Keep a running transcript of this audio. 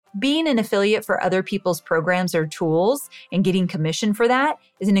Being an affiliate for other people's programs or tools and getting commission for that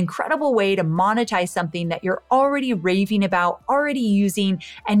is an incredible way to monetize something that you're already raving about, already using,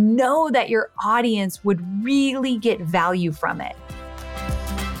 and know that your audience would really get value from it.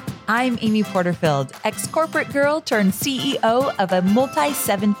 I'm Amy Porterfield, ex-corporate girl turned CEO of a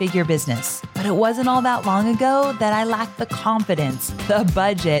multi-seven-figure business. But it wasn't all that long ago that I lacked the confidence, the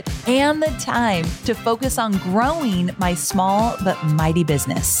budget, and the time to focus on growing my small but mighty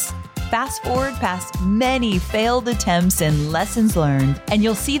business. Fast forward past many failed attempts and lessons learned, and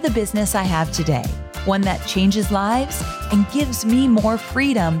you'll see the business I have today. One that changes lives and gives me more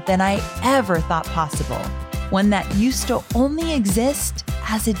freedom than I ever thought possible. One that used to only exist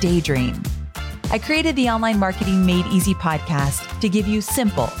as a daydream. I created the Online Marketing Made Easy podcast to give you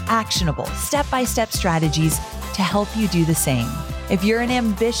simple, actionable, step-by-step strategies to help you do the same. If you're an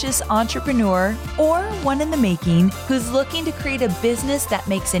ambitious entrepreneur or one in the making who's looking to create a business that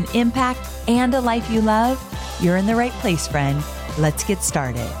makes an impact and a life you love, you're in the right place, friend. Let's get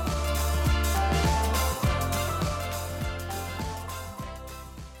started.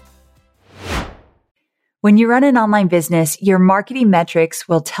 When you run an online business, your marketing metrics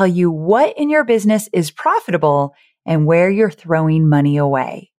will tell you what in your business is profitable and where you're throwing money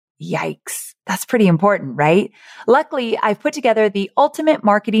away. Yikes. That's pretty important, right? Luckily, I've put together the Ultimate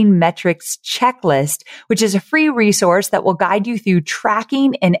Marketing Metrics Checklist, which is a free resource that will guide you through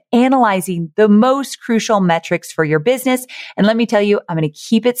tracking and analyzing the most crucial metrics for your business. And let me tell you, I'm going to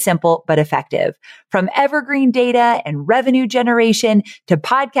keep it simple but effective. From evergreen data and revenue generation to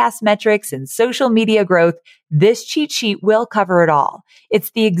podcast metrics and social media growth, this cheat sheet will cover it all.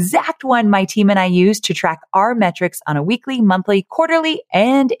 It's the exact one my team and I use to track our metrics on a weekly, monthly, quarterly,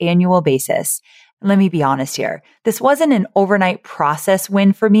 and annual basis. Let me be honest here. This wasn't an overnight process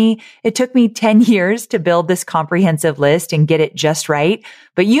win for me. It took me 10 years to build this comprehensive list and get it just right.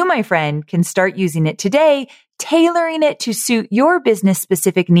 But you, my friend, can start using it today, tailoring it to suit your business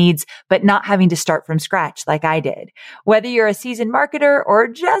specific needs, but not having to start from scratch like I did. Whether you're a seasoned marketer or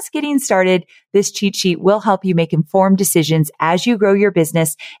just getting started, this cheat sheet will help you make informed decisions as you grow your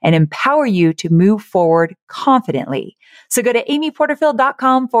business and empower you to move forward confidently. So go to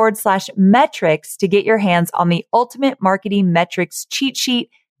amyporterfield.com/metrics to get your hands on the Ultimate Marketing Metrics cheat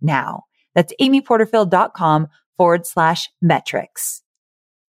sheet now. That's amyporterfield.com/metrics.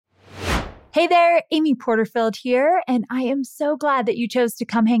 Hey there, Amy Porterfield here, and I am so glad that you chose to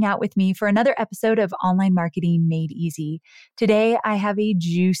come hang out with me for another episode of Online Marketing Made Easy. Today, I have a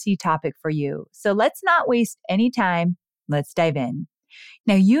juicy topic for you, so let's not waste any time. Let's dive in.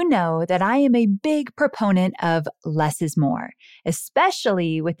 Now, you know that I am a big proponent of less is more,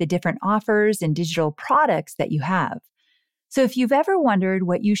 especially with the different offers and digital products that you have. So if you've ever wondered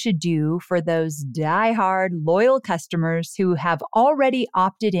what you should do for those diehard loyal customers who have already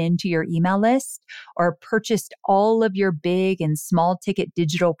opted into your email list or purchased all of your big and small ticket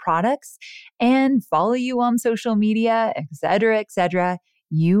digital products and follow you on social media, et cetera,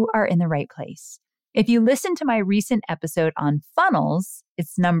 you are in the right place. If you listen to my recent episode on funnels,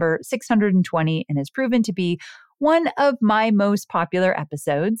 it's number 620 and has proven to be one of my most popular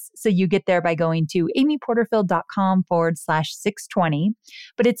episodes. So you get there by going to amyporterfield.com/620.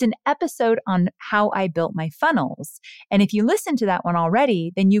 But it's an episode on how I built my funnels. And if you listen to that one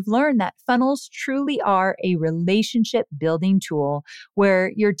already, then you've learned that funnels truly are a relationship building tool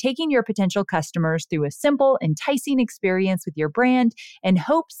where you're taking your potential customers through a simple, enticing experience with your brand in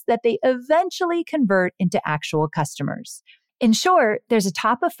hopes that they eventually convert into actual customers. In short, there's a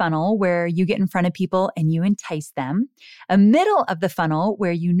top of funnel where you get in front of people and you entice them, a middle of the funnel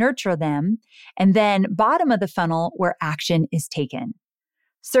where you nurture them, and then bottom of the funnel where action is taken.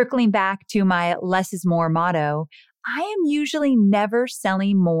 Circling back to my less is more motto, I am usually never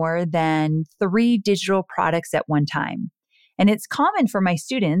selling more than 3 digital products at one time. And it's common for my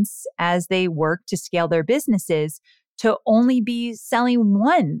students as they work to scale their businesses to only be selling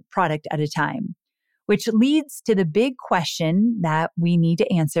 1 product at a time. Which leads to the big question that we need to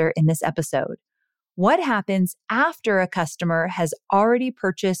answer in this episode. What happens after a customer has already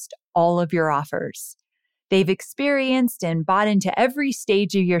purchased all of your offers? They've experienced and bought into every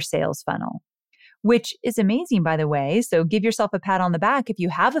stage of your sales funnel, which is amazing, by the way. So give yourself a pat on the back if you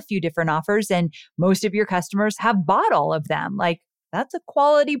have a few different offers and most of your customers have bought all of them. Like, that's a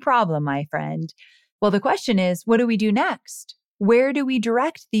quality problem, my friend. Well, the question is, what do we do next? Where do we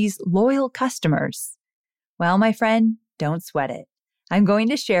direct these loyal customers? Well, my friend, don't sweat it. I'm going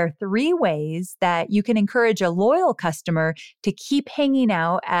to share 3 ways that you can encourage a loyal customer to keep hanging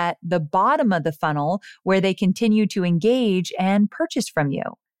out at the bottom of the funnel where they continue to engage and purchase from you.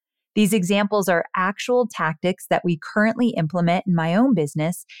 These examples are actual tactics that we currently implement in my own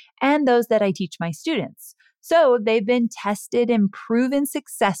business and those that I teach my students. So they've been tested and proven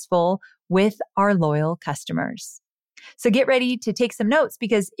successful with our loyal customers. So get ready to take some notes,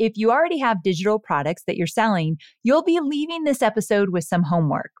 because if you already have digital products that you're selling, you'll be leaving this episode with some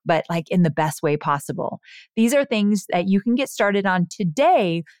homework, but like in the best way possible. These are things that you can get started on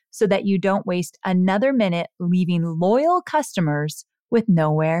today so that you don't waste another minute leaving loyal customers with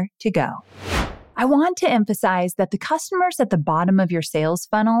nowhere to go. I want to emphasize that the customers at the bottom of your sales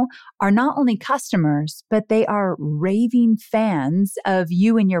funnel are not only customers, but they are raving fans of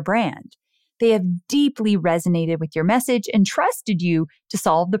you and your brand. They have deeply resonated with your message and trusted you to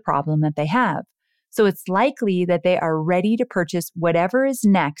solve the problem that they have. So it's likely that they are ready to purchase whatever is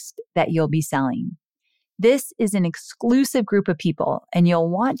next that you'll be selling. This is an exclusive group of people, and you'll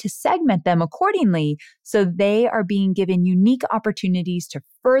want to segment them accordingly so they are being given unique opportunities to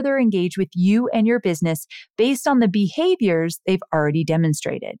further engage with you and your business based on the behaviors they've already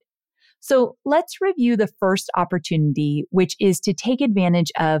demonstrated. So let's review the first opportunity, which is to take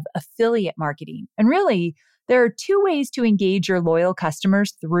advantage of affiliate marketing. And really, there are two ways to engage your loyal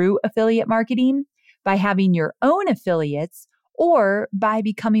customers through affiliate marketing: by having your own affiliates or by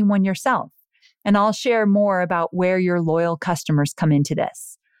becoming one yourself. And I'll share more about where your loyal customers come into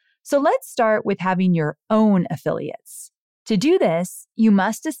this. So let's start with having your own affiliates. To do this, you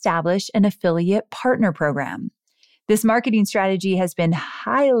must establish an affiliate partner program. This marketing strategy has been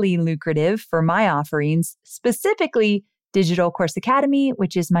highly lucrative for my offerings, specifically Digital Course Academy,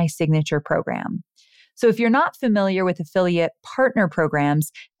 which is my signature program. So if you're not familiar with affiliate partner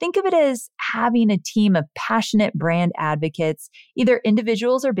programs, think of it as having a team of passionate brand advocates, either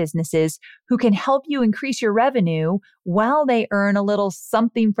individuals or businesses, who can help you increase your revenue while they earn a little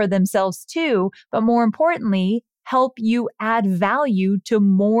something for themselves too, but more importantly, help you add value to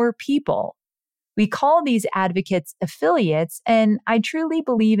more people. We call these advocates affiliates, and I truly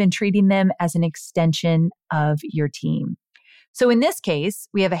believe in treating them as an extension of your team. So in this case,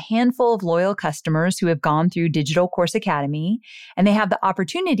 we have a handful of loyal customers who have gone through Digital Course Academy, and they have the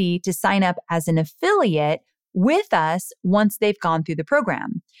opportunity to sign up as an affiliate with us once they've gone through the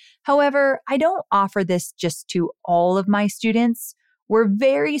program. However, I don't offer this just to all of my students. We're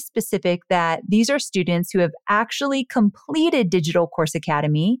very specific that these are students who have actually completed Digital Course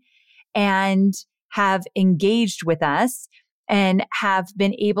Academy and have engaged with us and have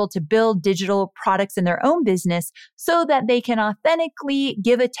been able to build digital products in their own business so that they can authentically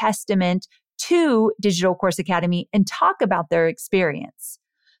give a testament to Digital Course Academy and talk about their experience.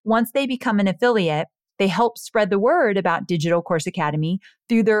 Once they become an affiliate, they help spread the word about Digital Course Academy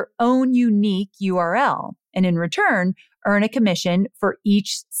through their own unique URL, and in return, earn a commission for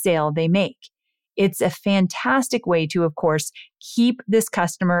each sale they make. It's a fantastic way to, of course, keep this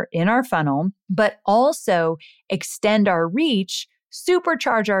customer in our funnel, but also extend our reach,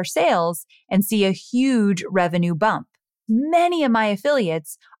 supercharge our sales, and see a huge revenue bump. Many of my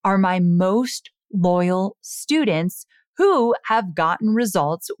affiliates are my most loyal students who have gotten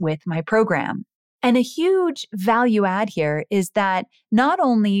results with my program. And a huge value add here is that not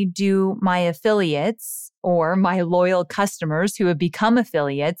only do my affiliates or my loyal customers who have become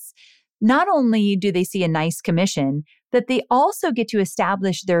affiliates, not only do they see a nice commission, but they also get to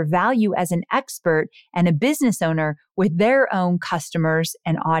establish their value as an expert and a business owner with their own customers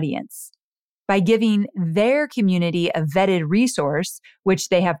and audience. By giving their community a vetted resource, which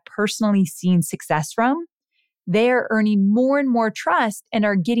they have personally seen success from, they are earning more and more trust and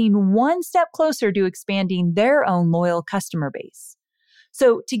are getting one step closer to expanding their own loyal customer base.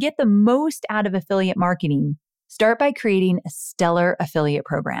 So to get the most out of affiliate marketing, start by creating a stellar affiliate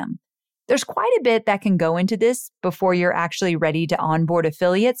program. There's quite a bit that can go into this before you're actually ready to onboard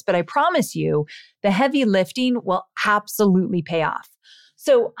affiliates, but I promise you the heavy lifting will absolutely pay off.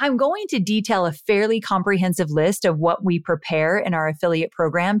 So I'm going to detail a fairly comprehensive list of what we prepare in our affiliate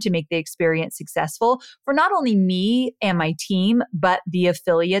program to make the experience successful for not only me and my team, but the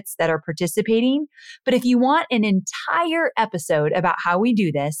affiliates that are participating. But if you want an entire episode about how we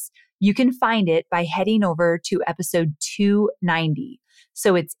do this, you can find it by heading over to episode 290.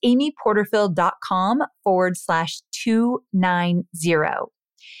 So it's amyporterfield.com/290.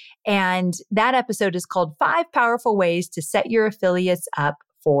 And that episode is called 5 Powerful Ways to Set Your Affiliates Up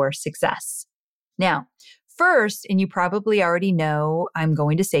for Success. Now, first, and you probably already know I'm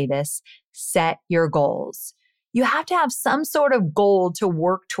going to say this, set your goals. You have to have some sort of goal to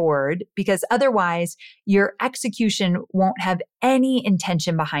work toward, because otherwise your execution won't have any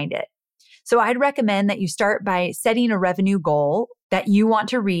intention behind it. So I'd recommend that you start by setting a revenue goal that you want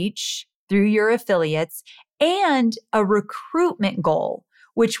to reach through your affiliates and a recruitment goal,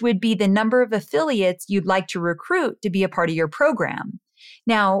 which would be the number of affiliates you'd like to recruit to be a part of your program.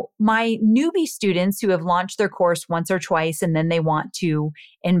 Now, my newbie students who have launched their course once or twice and then they want to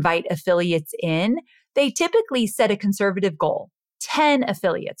invite affiliates in, they typically set a conservative goal, 10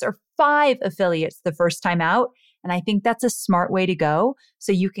 affiliates or 5 affiliates the first time out. And I think that's a smart way to go.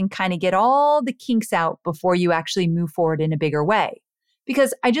 So you can kind of get all the kinks out before you actually move forward in a bigger way.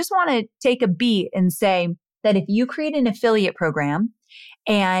 Because I just want to take a beat and say that if you create an affiliate program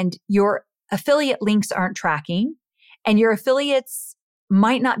and your affiliate links aren't tracking and your affiliates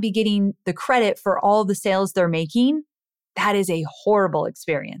might not be getting the credit for all the sales they're making, that is a horrible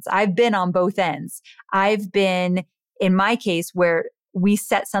experience. I've been on both ends. I've been, in my case, where we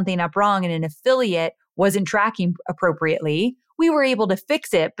set something up wrong and an affiliate wasn't tracking appropriately. We were able to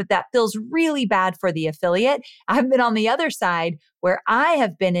fix it, but that feels really bad for the affiliate. I've been on the other side where I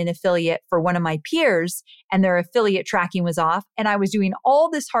have been an affiliate for one of my peers and their affiliate tracking was off and I was doing all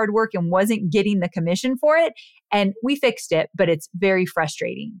this hard work and wasn't getting the commission for it. And we fixed it, but it's very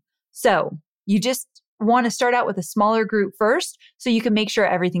frustrating. So you just want to start out with a smaller group first so you can make sure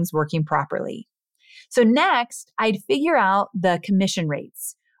everything's working properly. So next, I'd figure out the commission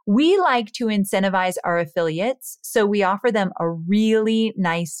rates. We like to incentivize our affiliates, so we offer them a really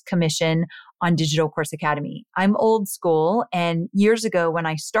nice commission on Digital Course Academy. I'm old school, and years ago when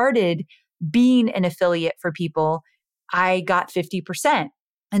I started being an affiliate for people, I got 50%.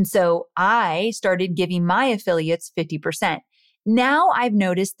 And so I started giving my affiliates 50%. Now I've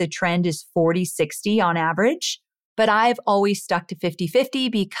noticed the trend is 40-60 on average, but I've always stuck to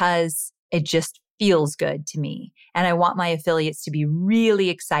 50-50 because it just feels good to me. And I want my affiliates to be really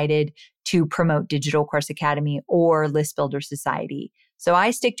excited to promote Digital Course Academy or List Builder Society. So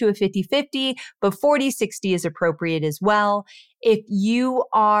I stick to a 50-50, but 40-60 is appropriate as well. If you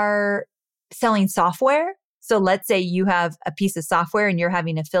are selling software, so let's say you have a piece of software and you're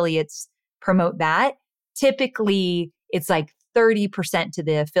having affiliates promote that, typically it's like 30% to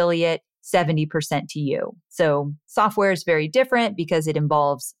the affiliate, 70% to you. So software is very different because it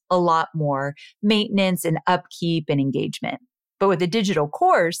involves a lot more maintenance and upkeep and engagement. But with a digital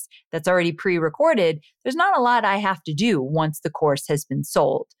course that's already pre-recorded, there's not a lot I have to do once the course has been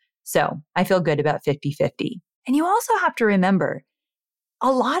sold. So I feel good about 50-50. And you also have to remember,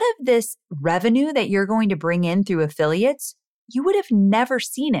 a lot of this revenue that you're going to bring in through affiliates, you would have never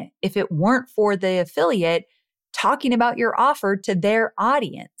seen it if it weren't for the affiliate talking about your offer to their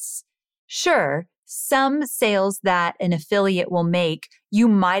audience. Sure, some sales that an affiliate will make, you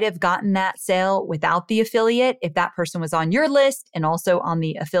might have gotten that sale without the affiliate if that person was on your list and also on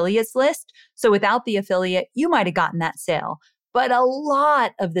the affiliate's list. So without the affiliate, you might have gotten that sale. But a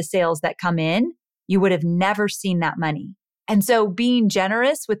lot of the sales that come in, you would have never seen that money. And so being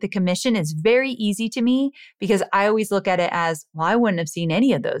generous with the commission is very easy to me because I always look at it as, well, I wouldn't have seen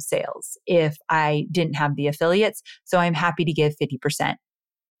any of those sales if I didn't have the affiliates. So I'm happy to give 50%.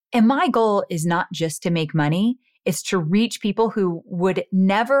 And my goal is not just to make money, it's to reach people who would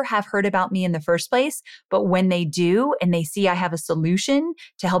never have heard about me in the first place. But when they do and they see I have a solution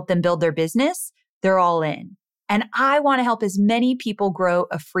to help them build their business, they're all in. And I want to help as many people grow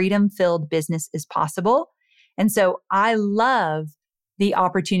a freedom-filled business as possible. And so I love the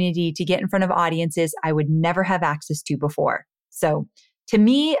opportunity to get in front of audiences I would never have access to before. So to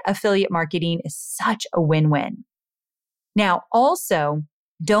me, affiliate marketing is such a win-win. Now, also,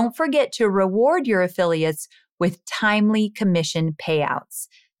 don't forget to reward your affiliates with timely commission payouts.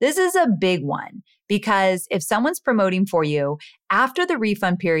 This is a big one because if someone's promoting for you, after the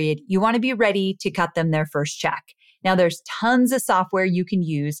refund period, you want to be ready to cut them their first check. Now, there's tons of software you can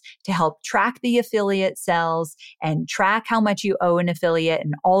use to help track the affiliate sales and track how much you owe an affiliate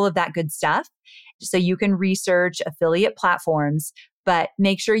and all of that good stuff. So you can research affiliate platforms, but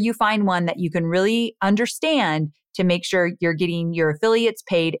make sure you find one that you can really understand to make sure you're getting your affiliates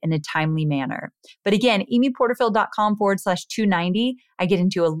paid in a timely manner. But again, amyporterfield.com/290, I get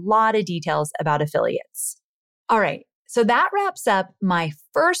into a lot of details about affiliates. All right. So that wraps up my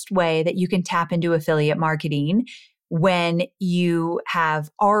first way that you can tap into affiliate marketing when you have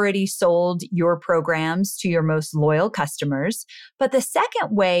already sold your programs to your most loyal customers. But the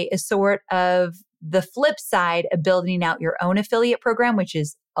second way is sort of the flip side of building out your own affiliate program, which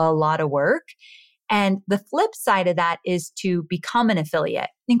is a lot of work. And the flip side of that is to become an affiliate.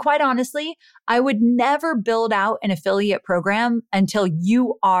 And quite honestly, I would never build out an affiliate program until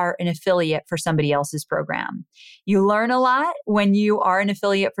you are an affiliate for somebody else's program. You learn a lot when you are an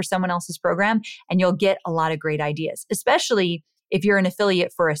affiliate for someone else's program, and you'll get a lot of great ideas, especially if you're an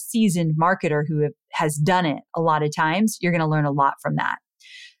affiliate for a seasoned marketer who has done it a lot of times. You're going to learn a lot from that.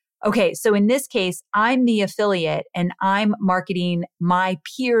 Okay, so in this case, I'm the affiliate and I'm marketing my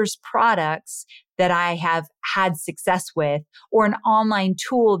peers' products that I have had success with, or an online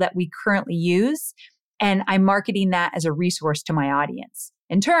tool that we currently use. And I'm marketing that as a resource to my audience.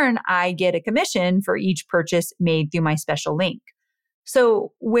 In turn, I get a commission for each purchase made through my special link.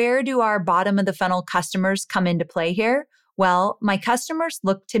 So where do our bottom of the funnel customers come into play here? Well, my customers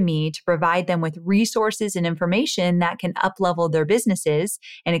look to me to provide them with resources and information that can uplevel their businesses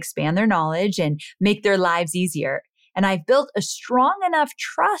and expand their knowledge and make their lives easier. And I've built a strong enough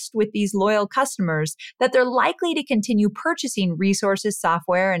trust with these loyal customers that they're likely to continue purchasing resources,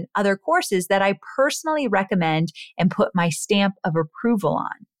 software, and other courses that I personally recommend and put my stamp of approval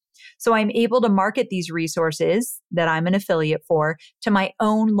on. So I'm able to market these resources that I'm an affiliate for to my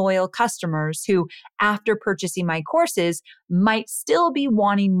own loyal customers who, after purchasing my courses, might still be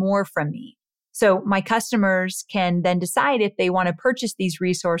wanting more from me. So my customers can then decide if they want to purchase these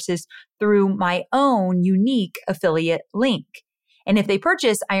resources through my own unique affiliate link. And if they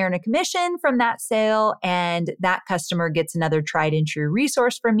purchase, I earn a commission from that sale, and that customer gets another tried and true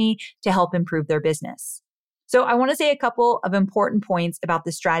resource from me to help improve their business. So I want to say a couple of important points about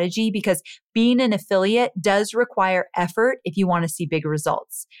the strategy, because being an affiliate does require effort if you want to see big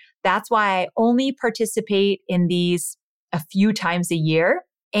results. That's why I only participate in these a few times a year,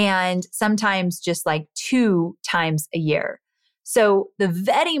 and sometimes just like 2 times a year. So the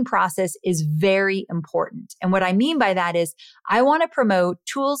vetting process is very important. And what I mean by that is I want to promote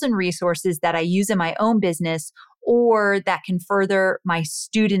tools and resources that I use in my own business or that can further my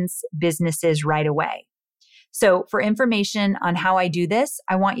students' businesses right away. So for information on how I do this,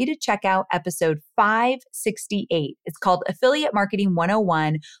 I want you to check out episode 568. It's called Affiliate Marketing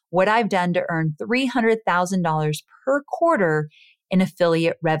 101, What I've Done to Earn $300,000 per quarter in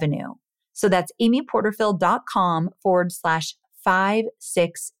affiliate revenue. So that's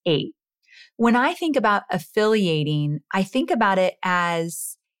amyporterfield.com/568. When I think about affiliating, I think about it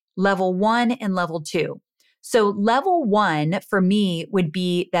as level 1 and level 2. So level 1 for me would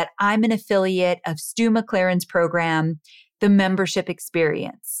be that I'm an affiliate of Stu McLaren's program, the membership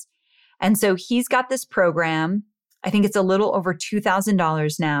experience. And so he's got this program. I think it's a little over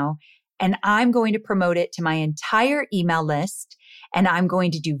 $2,000 now. And I'm going to promote it to my entire email list. And I'm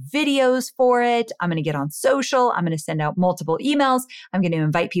going to do videos for it. I'm going to get on social. I'm going to send out multiple emails. I'm going to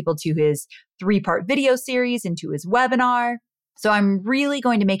invite people to his 3-part video series and to his webinar. So I'm really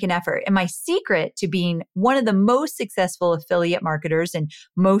going to make an effort. And my secret to being one of the most successful affiliate marketers in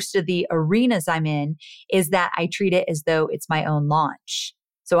most of the arenas I'm in is that I treat it as though it's my own launch.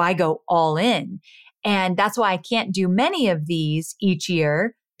 So I go all in. And that's why I can't do many of these each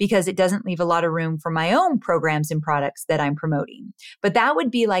year, because it doesn't leave a lot of room for my own programs and products that I'm promoting. But that would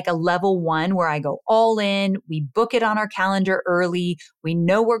be like a level 1 where I go all in. We book it on our calendar early. We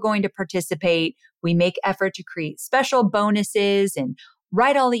know we're going to participate. We make effort to create special bonuses and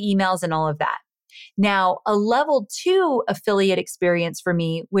write all the emails and all of that. Now, a level 2 affiliate experience for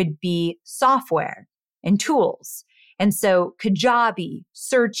me would be software and tools. And so Kajabi,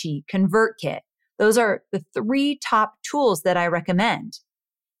 Searchie, ConvertKit, those are the 3 top tools that I recommend.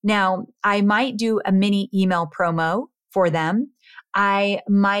 Now, I might do a mini email promo for them. I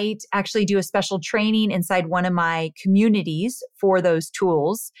might actually do a special training inside one of my communities for those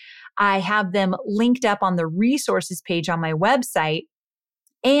tools. I have them linked up on the resources page on my website.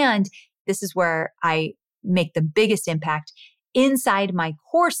 And this is where I make the biggest impact. Inside my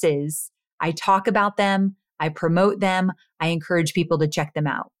courses, I talk about them, I promote them, I encourage people to check them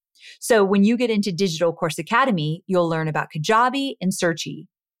out. So when you get into Digital Course Academy, you'll learn about Kajabi and Searchie.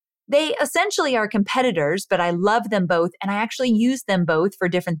 They essentially are competitors, but I love them both, and I actually use them both for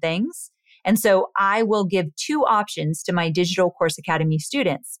different things. And so I will give 2 options to my Digital Course Academy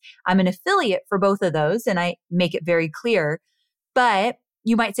students. I'm an affiliate for both of those, and I make it very clear. But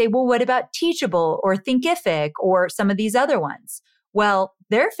you might say, well, what about Teachable or Thinkific or some of these other ones? Well,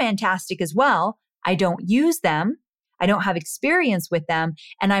 they're fantastic as well. I don't use them. I don't have experience with them,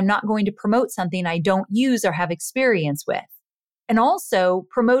 and I'm not going to promote something I don't use or have experience with. And also,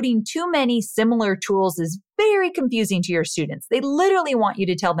 promoting too many similar tools is very confusing to your students. They literally want you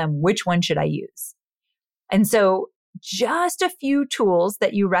to tell them, which one should I use? And so just a few tools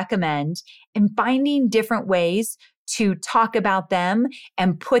that you recommend, and finding different ways to talk about them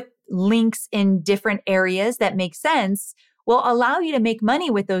and put links in different areas that make sense will allow you to make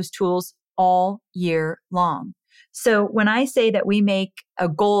money with those tools all year long. So when I say that we make a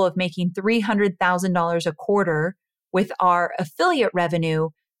goal of making $300,000 a quarter with our affiliate revenue,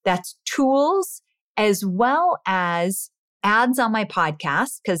 that's tools as well as ads on my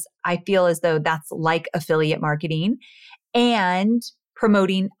podcast, because I feel as though that's like affiliate marketing, and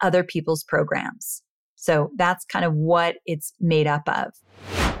promoting other people's programs. So that's kind of what it's made up of.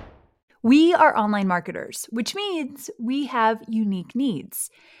 We are online marketers, which means we have unique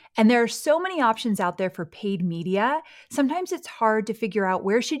needs. And there are so many options out there for paid media. Sometimes it's hard to figure out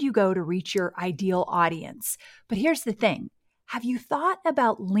where should you go to reach your ideal audience. But here's the thing. Have you thought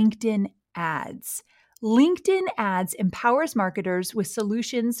about LinkedIn ads? LinkedIn ads empowers marketers with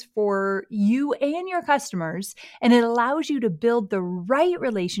solutions for you and your customers, and it allows you to build the right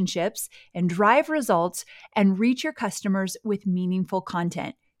relationships and drive results and reach your customers with meaningful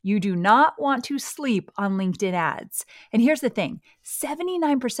content. You do not want to sleep on LinkedIn ads. And here's the thing,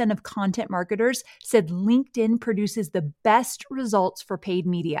 79% of content marketers said LinkedIn produces the best results for paid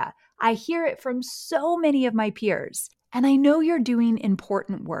media. I hear it from so many of my peers. And I know you're doing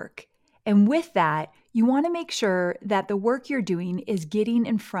important work. And with that, you want to make sure that the work you're doing is getting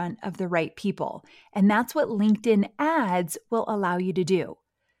in front of the right people. And that's what LinkedIn ads will allow you to do.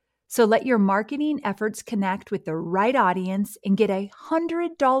 So let your marketing efforts connect with the right audience and get a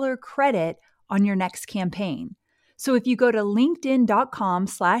 $100 credit on your next campaign. So if you go to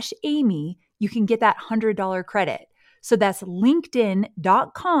linkedin.com/Amy, you can get that $100 credit. So that's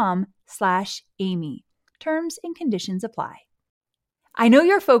linkedin.com/Amy. Terms and conditions apply. I know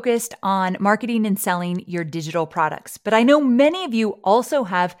you're focused on marketing and selling your digital products, but I know many of you also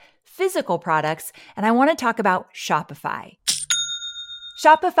have physical products, and I want to talk about Shopify.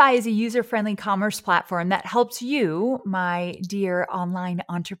 Shopify is a user-friendly commerce platform that helps you, my dear online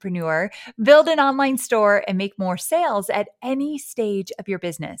entrepreneur, build an online store and make more sales at any stage of your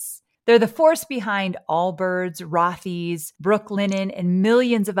business. They're the force behind Allbirds, Rothy's, Brooklinen, and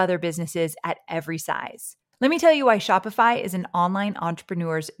millions of other businesses at every size. Let me tell you why Shopify is an online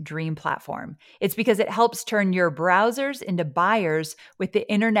entrepreneur's dream platform. It's because it helps turn your browsers into buyers with the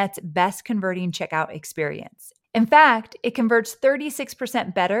internet's best converting checkout experience. In fact, it converts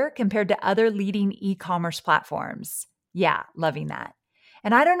 36% better compared to other leading e-commerce platforms. Yeah, loving that.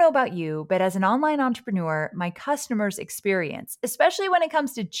 And I don't know about you, but as an online entrepreneur, my customers' experience, especially when it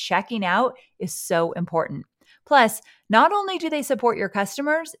comes to checking out, is so important. Plus, not only do they support your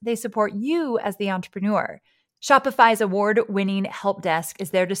customers, they support you as the entrepreneur. Shopify's award-winning help desk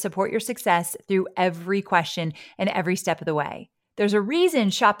is there to support your success through every question and every step of the way. There's a reason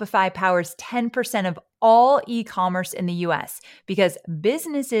Shopify powers 10% of all e-commerce in the US, because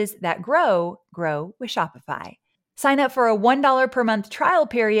businesses that grow with Shopify. Sign up for a $1 per month trial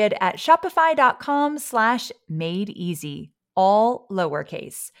period at shopify.com/madeeasy, all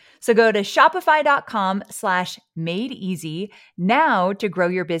lowercase. So go to shopify.com/madeeasy now to grow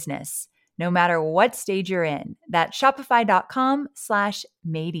your business, no matter what stage you're in. That's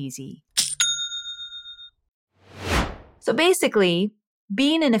shopify.com/madeeasy. So basically,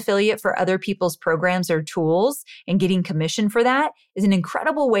 being an affiliate for other people's programs or tools and getting commission for that is an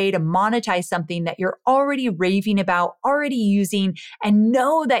incredible way to monetize something that you're already raving about, already using, and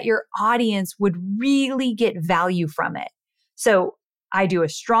know that your audience would really get value from it. So I do a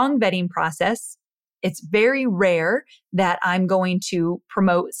strong vetting process. It's very rare that I'm going to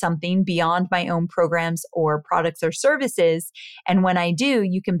promote something beyond my own programs or products or services. And when I do,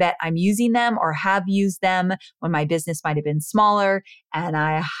 you can bet I'm using them or have used them when my business might have been smaller, and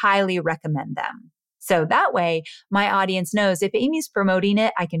I highly recommend them. So that way, my audience knows if Amy's promoting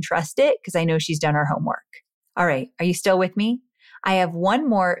it, I can trust it because I know she's done her homework. All right, are you still with me? I have one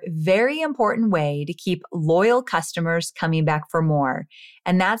more very important way to keep loyal customers coming back for more,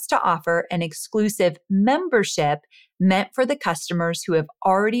 and that's to offer an exclusive membership meant for the customers who have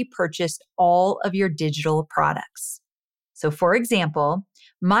already purchased all of your digital products. So for example,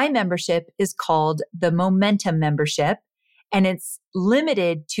 my membership is called the Momentum Membership, and it's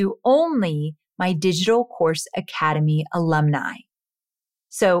limited to only my Digital Course Academy alumni.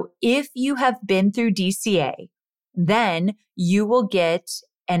 So if you have been through DCA, then you will get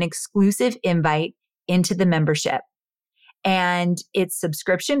an exclusive invite into the membership. And it's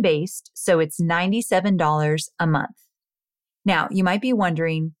subscription based, so it's $97 a month. Now, you might be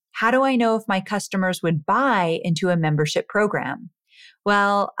wondering, how do I know if my customers would buy into a membership program?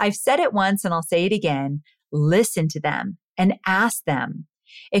 Well, I've said it once and I'll say it again. Listen to them and ask them.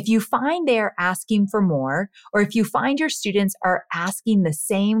 If you find they're asking for more, or if you find your students are asking the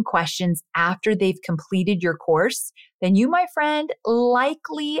same questions after they've completed your course, then you, my friend,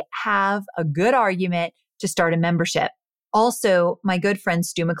 likely have a good argument to start a membership. Also, my good friend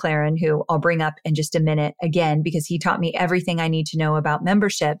Stu McLaren, who I'll bring up in just a minute again, because he taught me everything I need to know about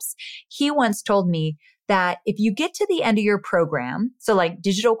memberships. He once told me that if you get to the end of your program, so like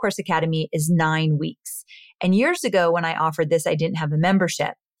Digital Course Academy is 9 weeks. And years ago when I offered this, I didn't have a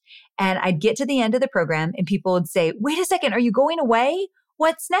membership. And I'd get to the end of the program and people would say, wait a second, are you going away?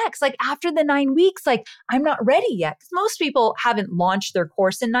 What's next? Like after the 9 weeks, like I'm not ready yet. Because most people haven't launched their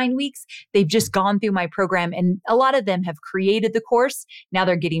course in 9 weeks. They've just gone through my program and a lot of them have created the course. Now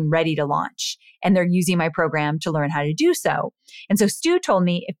they're getting ready to launch and they're using my program to learn how to do so. And so Stu told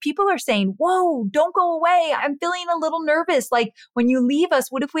me if people are saying, whoa, don't go away. I'm feeling a little nervous. Like when you leave us,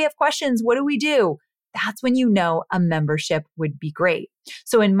 what if we have questions? What do we do? That's when you know a membership would be great.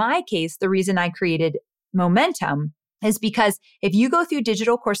 So in my case, the reason I created Momentum is because if you go through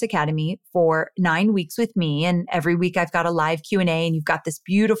Digital Course Academy for 9 weeks with me, and every week I've got a live Q&A and you've got this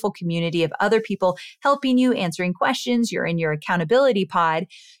beautiful community of other people helping you, answering questions, you're in your accountability pod,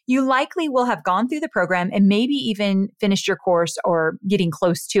 you likely will have gone through the program and maybe even finished your course or getting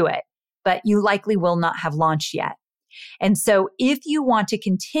close to it, but you likely will not have launched yet. And so if you want to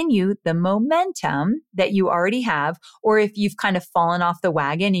continue the momentum that you already have, or if you've kind of fallen off the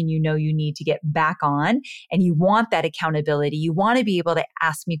wagon and you know you need to get back on and you want that accountability, you want to be able to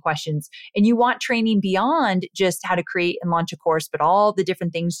ask me questions and you want training beyond just how to create and launch a course, but all the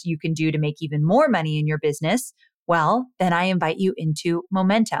different things you can do to make even more money in your business, well, then I invite you into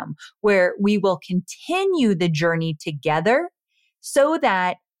Momentum, where we will continue the journey together so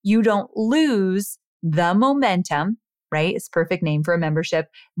that you don't lose the momentum, right? It's a perfect name for a membership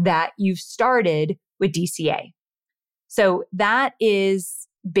that you've started with DCA. So that is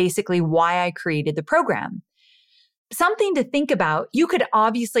basically why I created the program. Something to think about, you could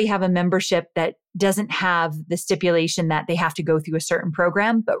obviously have a membership that doesn't have the stipulation that they have to go through a certain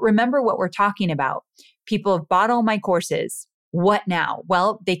program, but remember what we're talking about. People have bought all my courses. What now?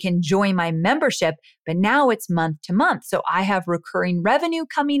 Well, they can join my membership, but now it's month to month. So I have recurring revenue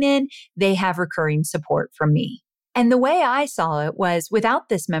coming in. They have recurring support from me. And the way I saw it was without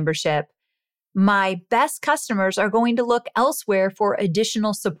this membership, my best customers are going to look elsewhere for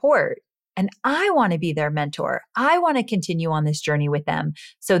additional support. And I want to be their mentor. I want to continue on this journey with them.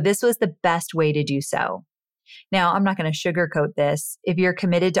 So this was the best way to do so. Now, I'm not going to sugarcoat this. If you're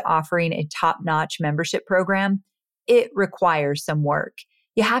committed to offering a top-notch membership program, it requires some work.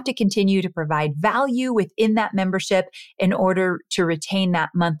 You have to continue to provide value within that membership in order to retain that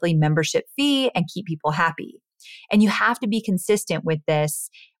monthly membership fee and keep people happy. And you have to be consistent with this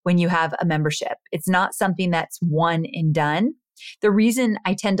when you have a membership. It's not something that's one and done. The reason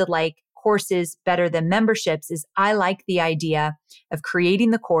I tend to like courses better than memberships is I like the idea of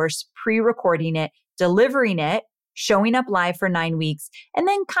creating the course, pre-recording it, delivering it, showing up live for 9 weeks, and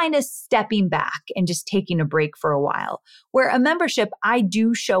then kind of stepping back and just taking a break for a while. Where a membership, I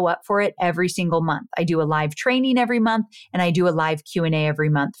do show up for it every single month. I do a live training every month and I do a live Q&A every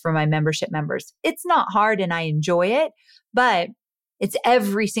month for my membership members. It's not hard and I enjoy it, but it's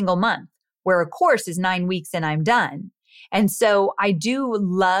every single month, where a course is 9 weeks and I'm done. And so I do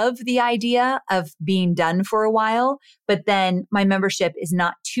love the idea of being done for a while, but then my membership is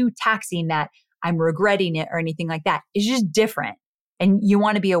not too taxing that I'm regretting it or anything like that. It's just different. And you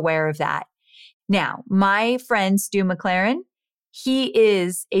want to be aware of that. Now, my friend Stu McLaren, he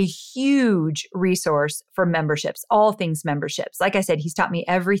is a huge resource for memberships, all things memberships. Like I said, he's taught me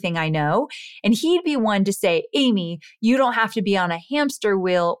everything I know. And he'd be one to say, Amy, you don't have to be on a hamster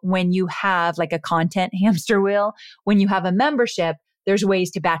wheel when you have like a content hamster wheel. When you have a membership, there's ways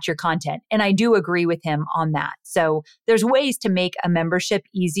to batch your content. And I do agree with him on that. So there's ways to make a membership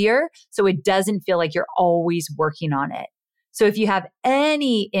easier so it doesn't feel like you're always working on it. So if you have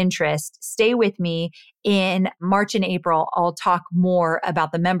any interest, stay with me. In March and April, I'll talk more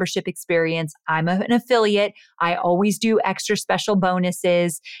about the membership experience. I'm an affiliate. I always do extra special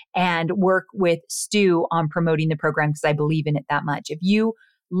bonuses and work with Stu on promoting the program because I believe in it that much. If you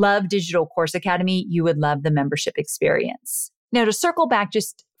love Digital Course Academy, you would love the membership experience. Now, to circle back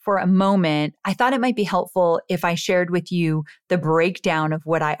just for a moment, I thought it might be helpful if I shared with you the breakdown of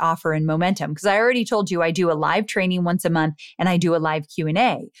what I offer in Momentum, because I already told you I do a live training once a month and I do a live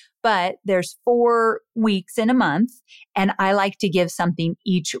Q&A, but there's 4 weeks in a month and I like to give something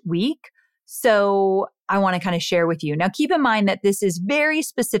each week. So I want to kind of share with you. Now, keep in mind that this is very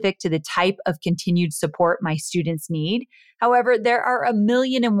specific to the type of continued support my students need. However, there are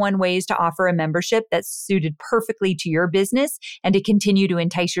 1,000,001 ways to offer a membership that's suited perfectly to your business and to continue to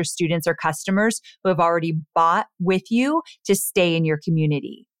entice your students or customers who have already bought with you to stay in your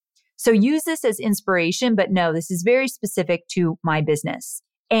community. So use this as inspiration, but no, this is very specific to my business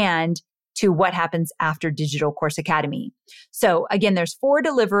and to what happens after Digital Course Academy. So again, there's 4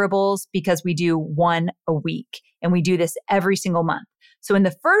 deliverables because we do 1 a week and we do this every single month. So in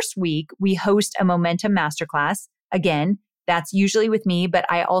the first week, we host a Momentum Masterclass. Again, that's usually with me, but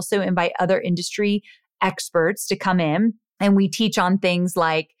I also invite other industry experts to come in and we teach on things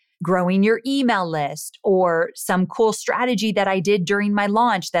like growing your email list, or some cool strategy that I did during my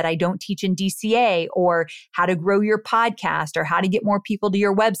launch that I don't teach in DCA, or how to grow your podcast, or how to get more people to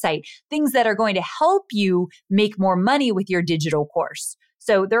your website, things that are going to help you make more money with your digital course.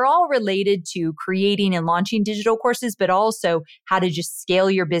 So they're all related to creating and launching digital courses, but also how to just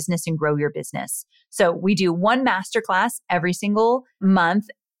scale your business and grow your business. So we do one masterclass every single month,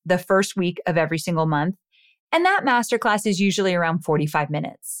 the first week of every single month. And that masterclass is usually around 45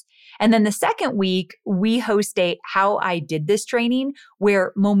 minutes. And then the second week, we host a How I Did This training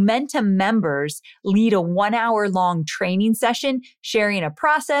where Momentum members lead a 1 hour long training session, sharing a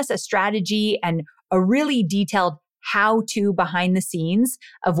process, a strategy, and a really detailed how-to behind the scenes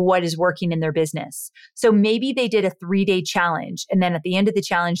of what is working in their business. So maybe they did a 3-day challenge, and then at the end of the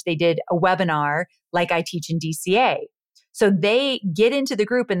challenge, they did a webinar like I teach in DCA. So they get into the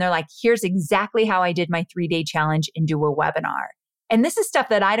group and they're like, here's exactly how I did my 3-day challenge and do a webinar. And this is stuff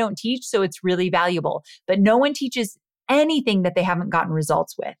that I don't teach, so it's really valuable. But no one teaches anything that they haven't gotten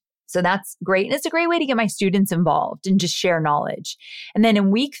results with. So that's great. And it's a great way to get my students involved and just share knowledge. And then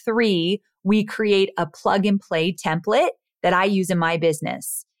in week 3, we create a plug and play template that I use in my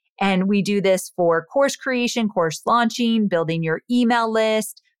business. And we do this for course creation, course launching, building your email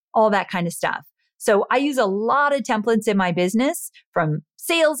list, all that kind of stuff. So I use a lot of templates in my business, from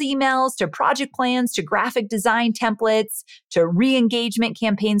sales emails to project plans to graphic design templates to re-engagement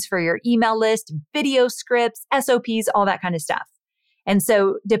campaigns for your email list, video scripts, SOPs, all that kind of stuff. And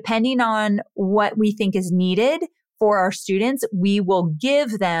so depending on what we think is needed for our students, we will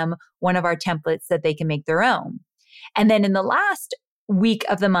give them one of our templates that they can make their own. And then in the last week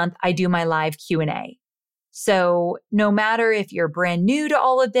of the month, I do my live Q&A. So no matter if you're brand new to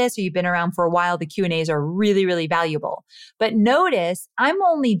all of this or you've been around for a while, the Q&As are really, really valuable. But notice I'm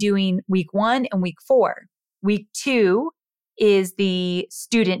only doing week 1 and week 4. Week 2 is the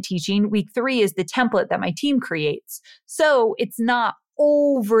student teaching. Week 3 is the template that my team creates. So it's not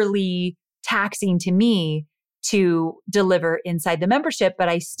overly taxing to me to deliver inside the membership, but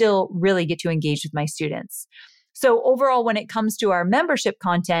I still really get to engage with my students. So overall, when it comes to our membership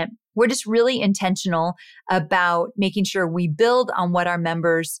content, we're just really intentional about making sure we build on what our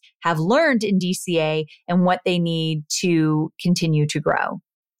members have learned in DCA and what they need to continue to grow.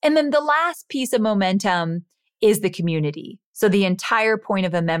 And then the last piece of momentum is the community. So the entire point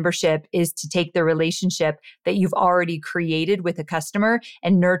of a membership is to take the relationship that you've already created with a customer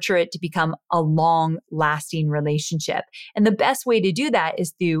and nurture it to become a long-lasting relationship. And the best way to do that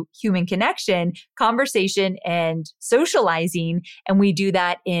is through human connection, conversation, and socializing. And we do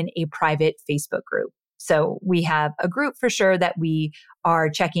that in a private Facebook group. So we have a group for sure that we are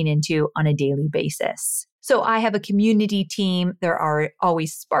checking into on a daily basis. So I have a community team. There are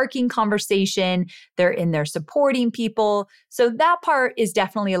always sparking conversation. They're in there supporting people. So that part is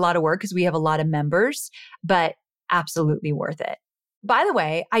definitely a lot of work because we have a lot of members, but absolutely worth it. By the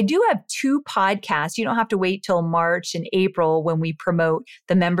way, I do have 2 podcasts. You don't have to wait till March and April when we promote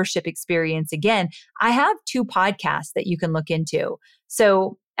the membership experience again. I have 2 podcasts that you can look into.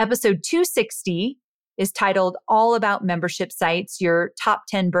 So episode 260 is titled All About Membership Sites, Your Top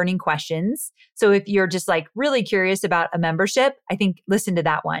 10 Burning Questions. So if you're just like really curious about a membership, I think listen to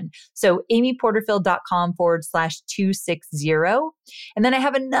that one. So amyporterfield.com/260. And then I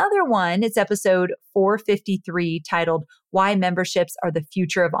have another one. It's episode 453 titled Why Memberships Are the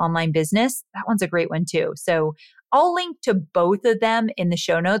Future of Online Business. That one's a great one too. So I'll link to both of them in the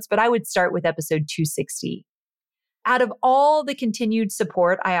show notes, but I would start with episode 260. Out of all the continued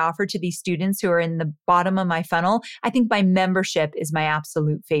support I offer to these students who are in the bottom of my funnel, I think my membership is my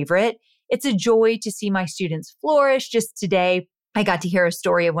absolute favorite. It's a joy to see my students flourish. Just today, I got to hear a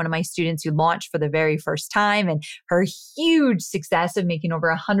story of one of my students who launched for the very first time and her huge success of making over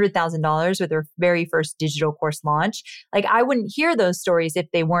 $100,000 with her very first digital course launch. Like, I wouldn't hear those stories if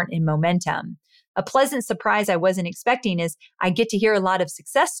they weren't in Momentum. A pleasant surprise I wasn't expecting is I get to hear a lot of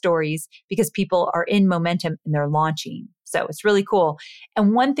success stories because people are in Momentum and they're launching. So it's really cool.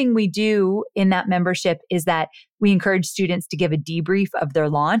 And one thing we do in that membership is that we encourage students to give a debrief of their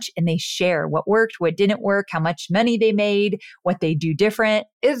launch and they share what worked, what didn't work, how much money they made, what they do different.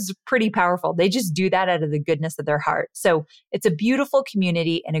 It's pretty powerful. They just do that out of the goodness of their heart. So it's a beautiful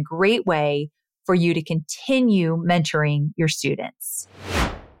community and a great way for you to continue mentoring your students.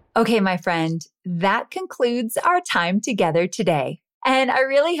 Okay, my friend, that concludes our time together today. And I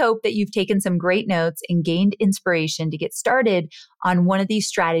really hope that you've taken some great notes and gained inspiration to get started on one of these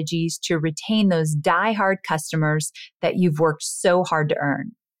strategies to retain those die-hard customers that you've worked so hard to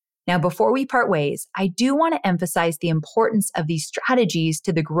earn. Now, before we part ways, I do want to emphasize the importance of these strategies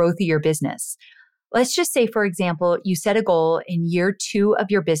to the growth of your business. Let's just say, for example, you set a goal in year 2 of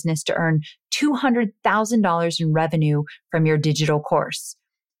your business to earn $200,000 in revenue from your digital course.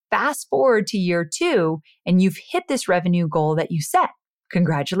 Fast forward to year 2, and you've hit this revenue goal that you set.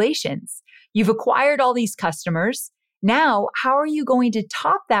 Congratulations. You've acquired all these customers. Now, how are you going to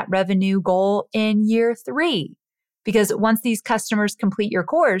top that revenue goal in year 3? Because once these customers complete your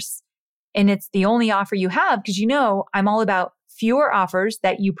course, and it's the only offer you have, because I'm all about fewer offers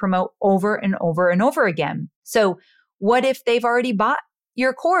that you promote over and over and over again. So what if they've already bought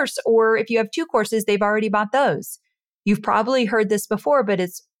your course, or if you have 2 courses, they've already bought those? You've probably heard this before, but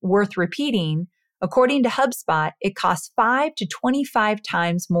it's worth repeating. According to HubSpot, it costs 5 to 25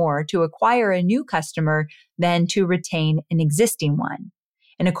 times more to acquire a new customer than to retain an existing one.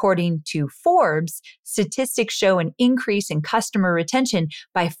 And according to Forbes, statistics show an increase in customer retention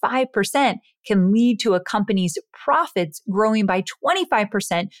by 5% can lead to a company's profits growing by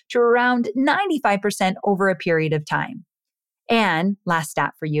 25% to around 95% over a period of time. And last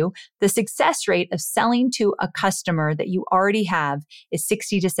stat for you, the success rate of selling to a customer that you already have is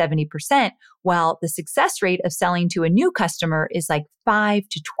 60 to 70%, while the success rate of selling to a new customer is like 5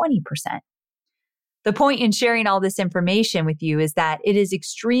 to 20%. The point in sharing all this information with you is that it is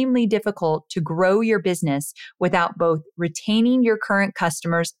extremely difficult to grow your business without both retaining your current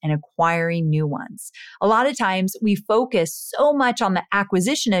customers and acquiring new ones. A lot of times we focus so much on the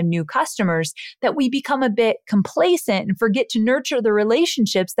acquisition of new customers that we become a bit complacent and forget to nurture the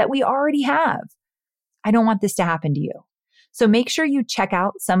relationships that we already have. I don't want this to happen to you. So make sure you check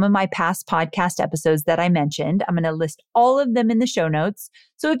out some of my past podcast episodes that I mentioned. I'm going to list all of them in the show notes.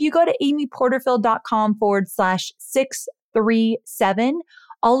 So if you go to amyporterfield.com/637,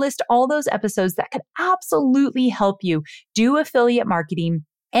 I'll list all those episodes that could absolutely help you do affiliate marketing.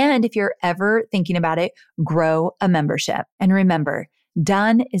 And if you're ever thinking about it, grow a membership. And remember,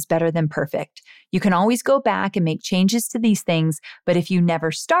 done is better than perfect. You can always go back and make changes to these things, but if you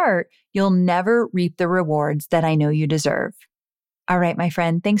never start, you'll never reap the rewards that I know you deserve. All right, my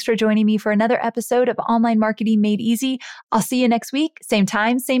friend, thanks for joining me for another episode of Online Marketing Made Easy. I'll see you next week, same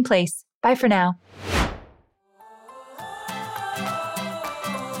time, same place. Bye for now.